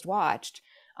is most watched.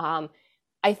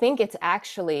 I think it's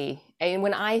actually, and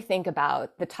when I think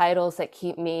about the titles that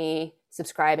keep me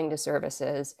subscribing to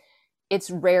services, it's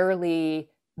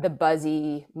rarely the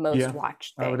buzzy, most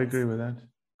watched things. I would agree with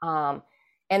that.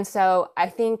 And so I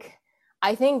think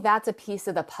that's a piece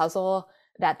of the puzzle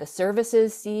that the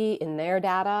services see in their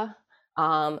data,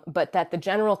 but that the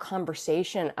general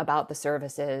conversation about the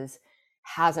services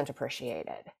hasn't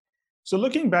appreciated. So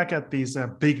looking back at these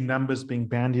big numbers being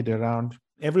bandied around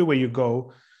everywhere you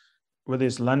go, whether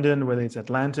it's London, whether it's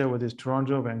Atlanta, whether it's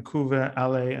Toronto, Vancouver,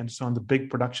 LA, and so on, the big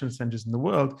production centers in the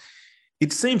world,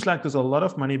 it seems like there's a lot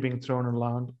of money being thrown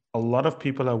around. A lot of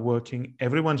people are working.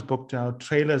 Everyone's booked out.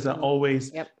 Trailers are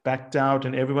always backed out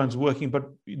and everyone's working. But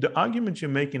the argument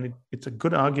you're making, it's a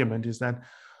good argument, is that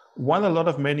while a lot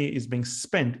of money is being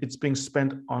spent, it's being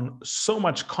spent on so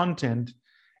much content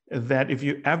that if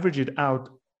you average it out,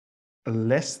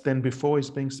 less than before is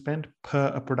being spent per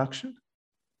a production?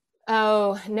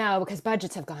 Oh, no, because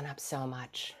budgets have gone up so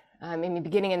much. I mean,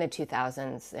 beginning in the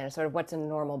 2000s, and sort of what's a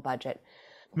normal budget?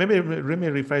 Maybe let me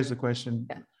rephrase the question.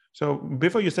 Yeah. So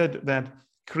before you said that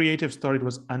creative story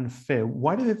was unfair,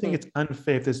 why do they think it's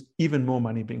unfair if there's even more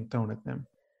money being thrown at them?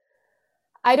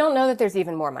 I don't know that there's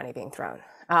even more money being thrown,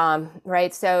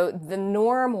 right? So the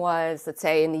norm was, let's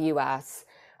say in the US,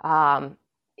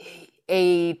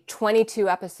 a 22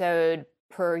 episode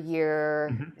per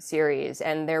year series.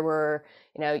 And there were,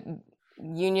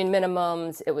 union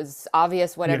minimums. It was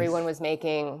obvious what everyone was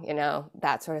making,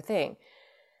 that sort of thing.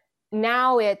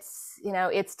 Now it's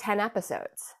 10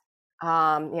 episodes,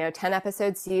 10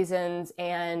 episode seasons,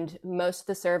 and most of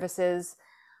the services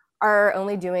are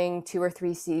only doing 2 or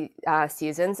 3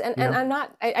 seasons. And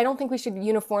I don't think we should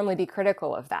uniformly be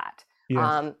critical of that.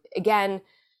 Yes. Again,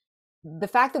 the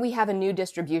fact that we have a new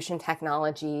distribution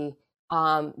technology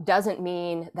doesn't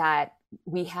mean that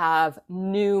we have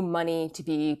new money to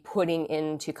be putting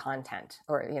into content,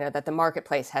 or that the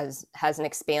marketplace has an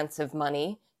expansive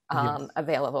money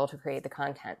available to create the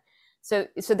content. So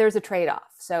there's a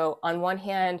trade-off. So on one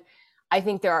hand, I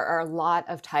think there are a lot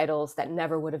of titles that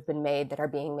never would have been made that are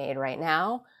being made right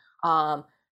now.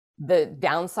 The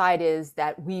downside is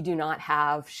that we do not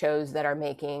have shows that are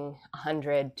making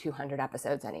 100, 200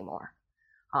 episodes anymore.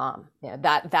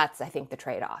 That's, I think, the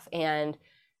trade-off. And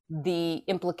the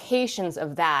implications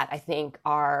of that, I think,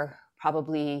 are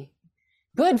probably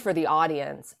good for the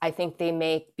audience. I think they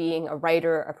make being a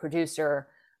writer, a producer,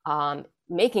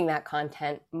 making that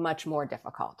content much more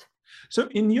difficult. So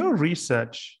in your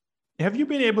research, have you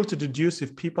been able to deduce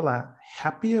if people are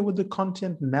happier with the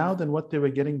content now than what they were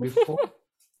getting before?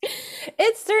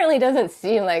 It certainly doesn't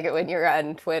seem like it when you're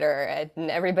on Twitter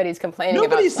and everybody's complaining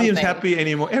about something. Nobody seems happy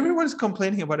anymore. Everyone's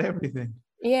complaining about everything.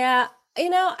 Yeah,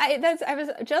 I was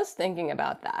just thinking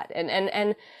about that.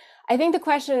 And I think the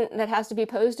question that has to be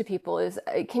posed to people is,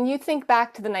 can you think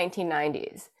back to the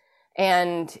 1990s?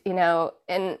 And,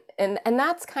 and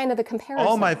that's kind of the comparison.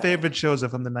 All my favorite shows are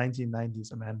from the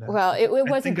 1990s, Amanda. Well, it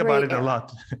was I think about it a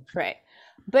lot. Right.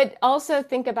 But also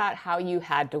think about how you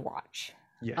had to watch.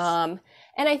 Yes.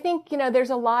 And I think,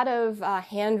 there's a lot of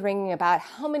hand-wringing about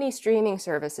how many streaming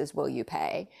services will you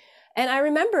pay. And I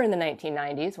remember in the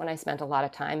 1990s when I spent a lot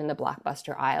of time in the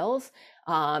Blockbuster aisles,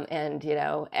 and,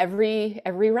 every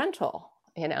rental,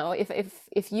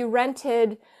 if you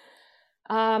rented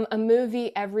a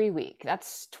movie every week,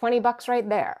 that's $20 right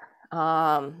there.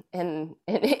 In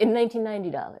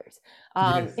 $1990.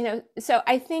 Yes. So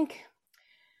I think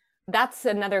that's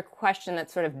another question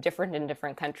that's sort of different in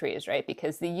different countries, right?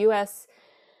 Because the US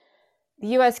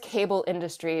cable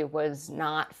industry was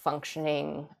not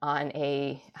functioning on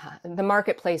the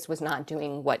marketplace was not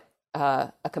doing what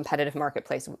a competitive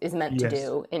marketplace is meant to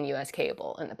do in US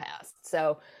cable in the past.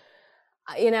 So,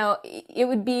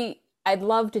 I'd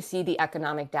love to see the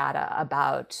economic data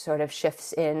about sort of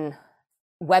shifts in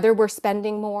whether we're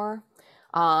spending more,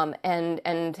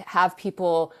 and have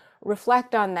people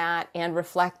reflect on that and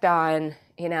reflect on,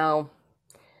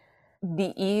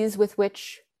 the ease with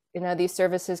which, these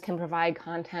services can provide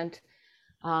content.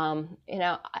 I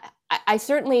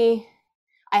certainly,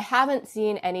 I haven't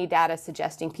seen any data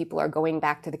suggesting people are going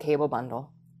back to the cable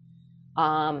bundle.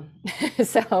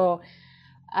 So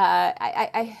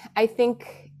I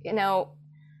think,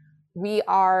 we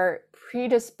are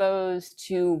predisposed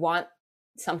to want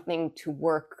something to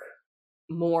work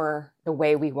more the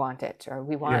way we want it, or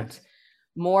we want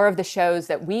more of the shows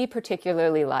that we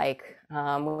particularly like,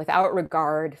 without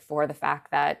regard for the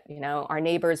fact that, our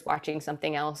neighbor's watching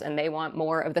something else and they want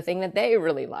more of the thing that they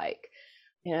really like.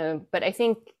 But I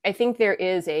think there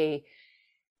is a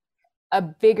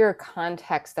bigger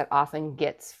context that often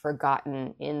gets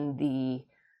forgotten in the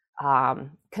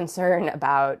concern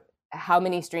about how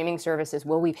many streaming services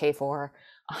will we pay for,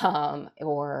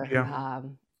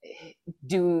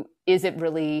 is it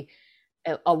really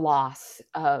a loss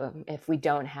if we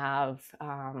don't have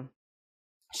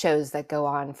shows that go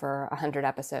on for 100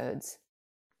 episodes.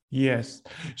 Yes.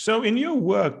 So in your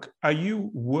work, are you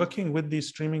working with these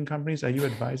streaming companies? Are you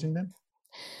advising them?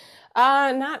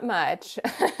 Not much.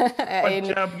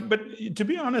 But to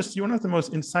be honest, you're one of the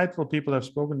most insightful people I've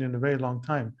spoken to in a very long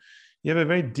time. You have a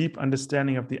very deep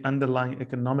understanding of the underlying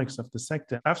economics of the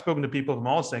sector. I've spoken to people from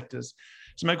all sectors.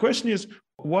 So my question is,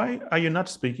 why are you not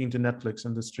speaking to Netflix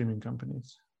and the streaming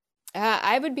companies?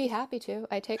 I would be happy to.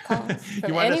 I take calls from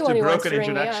You want us anyone to who wants broker to an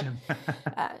ring me up.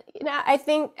 introduction? I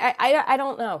think I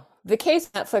don't know. The Case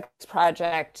Netflix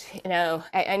project.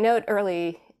 I note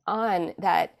early on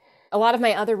that a lot of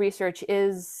my other research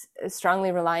is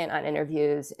strongly reliant on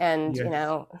interviews, and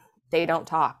Yes. they don't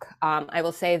talk. I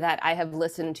will say that I have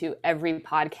listened to every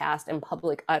podcast and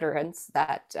public utterance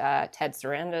that Ted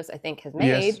Sarandos, I think, has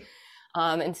made, Yes.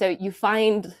 and so you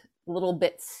find little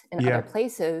bits in other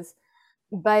places.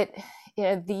 But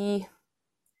again,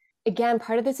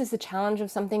 part of this is the challenge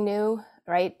of something new,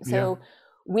 right? So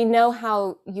we know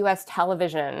how US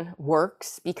television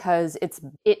works because it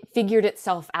figured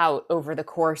itself out over the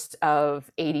course of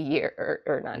 80 years,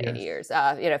 or not 80 years,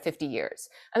 50 years.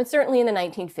 I mean, certainly in the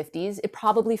 1950s, it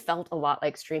probably felt a lot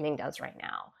like streaming does right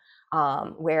now,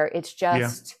 where it's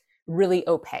just really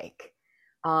opaque.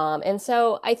 And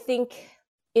so I think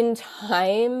in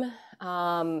time,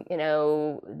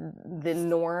 the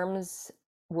norms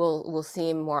will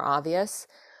seem more obvious.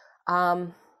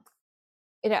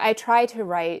 I try to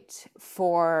write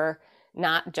for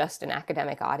not just an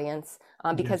academic audience,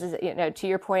 because to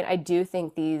your point, I do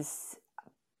think these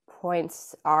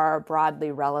points are broadly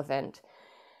relevant.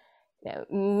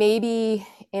 Maybe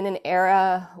in an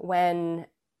era when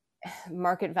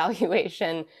market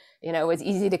valuation, was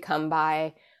easy to come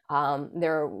by,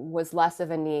 there was less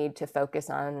of a need to focus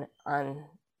on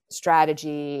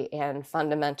strategy and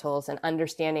fundamentals and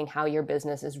understanding how your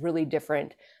business is really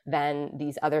different than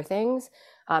these other things.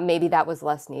 Maybe that was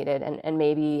less needed, and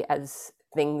maybe as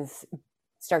things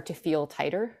start to feel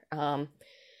tighter,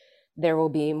 there will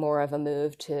be more of a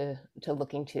move to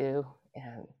looking to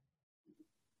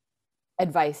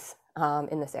advice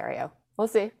in this area. We'll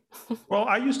see. Well,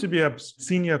 I used to be a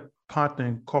senior partner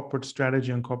in corporate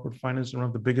strategy and corporate finance in one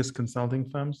of the biggest consulting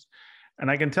firms.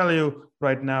 And I can tell you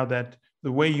right now that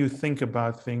the way you think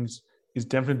about things is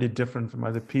definitely different from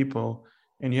other people.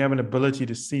 And you have an ability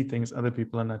to see things other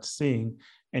people are not seeing.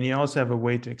 And you also have a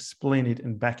way to explain it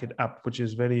and back it up, which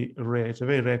is very rare. It's a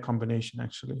very rare combination,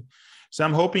 actually. So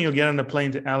I'm hoping you'll get on a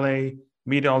plane to LA,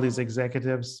 meet all these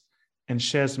executives, and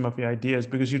share some of your ideas,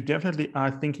 because you definitely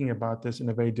are thinking about this in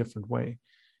a very different way.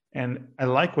 And I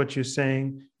like what you're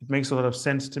saying. It makes a lot of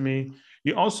sense to me.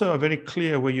 You also are very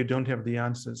clear where you don't have the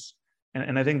answers.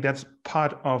 And I think that's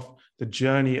part of the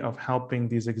journey of helping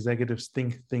these executives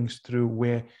think things through,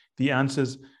 where the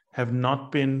answers have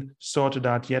not been sorted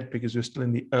out yet because we're still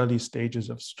in the early stages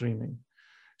of streaming.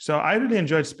 So I really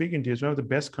enjoyed speaking to you. It's one of the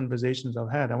best conversations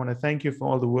I've had. I want to thank you for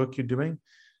all the work you're doing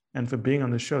and for being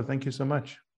on the show. Thank you so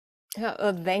much.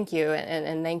 Oh, thank you.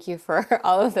 And thank you for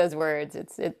all of those words.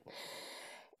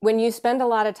 When you spend a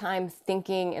lot of time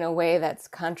thinking in a way that's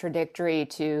contradictory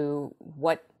to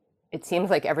what it seems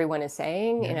like everyone is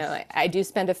saying, I do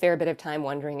spend a fair bit of time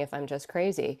wondering if I'm just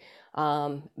crazy.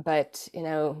 But,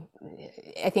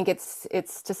 I think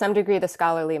it's to some degree the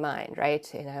scholarly mind, right?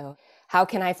 How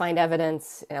can I find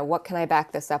evidence? What can I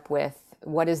back this up with?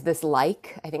 What is this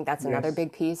like? I think that's another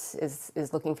big piece,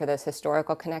 is looking for those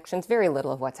historical connections. Very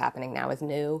little of what's happening now is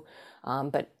new.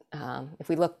 But if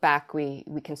we look back, we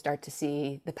can start to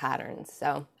see the patterns.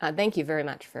 So thank you very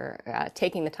much for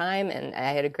taking the time. And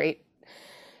I had a great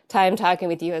time talking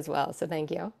with you as well. So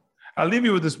thank you. I'll leave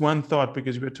you with this one thought,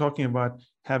 because we're talking about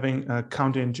having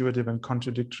counterintuitive and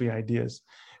contradictory ideas.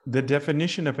 The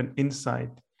definition of an insight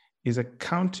is a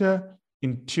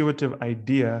counterintuitive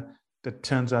idea that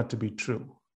turns out to be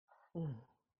true.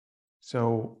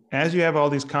 So as you have all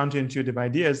these counterintuitive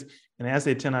ideas, and as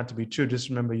they turn out to be true, just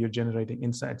remember you're generating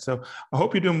insights. So I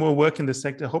hope you do more work in the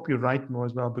sector. I hope you write more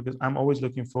as well, because I'm always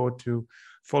looking forward to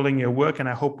following your work, and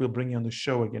I hope we'll bring you on the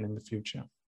show again in the future.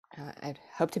 I'd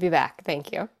hope to be back.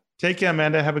 Thank you. Take care,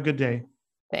 Amanda. Have a good day.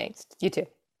 Thanks. You too.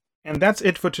 And that's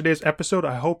it for today's episode.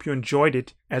 I hope you enjoyed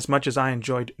it as much as I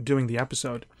enjoyed doing the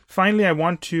episode. Finally, I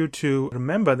want you to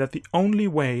remember that the only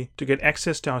way to get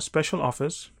access to our special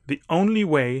offers, the only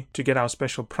way to get our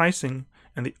special pricing,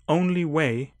 and the only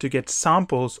way to get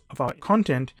samples of our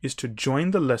content is to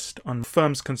join the list on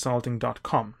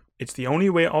firmsconsulting.com. It's the only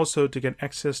way also to get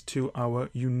access to our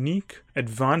unique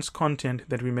advanced content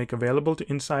that we make available to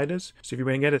insiders. So if you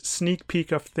want to get a sneak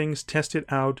peek of things, test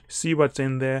it out, see what's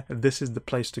in there, this is the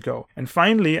place to go. And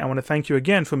finally, I want to thank you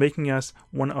again for making us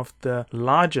one of the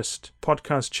largest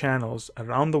podcast channels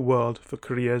around the world for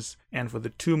careers and for the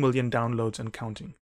 2 million downloads and counting.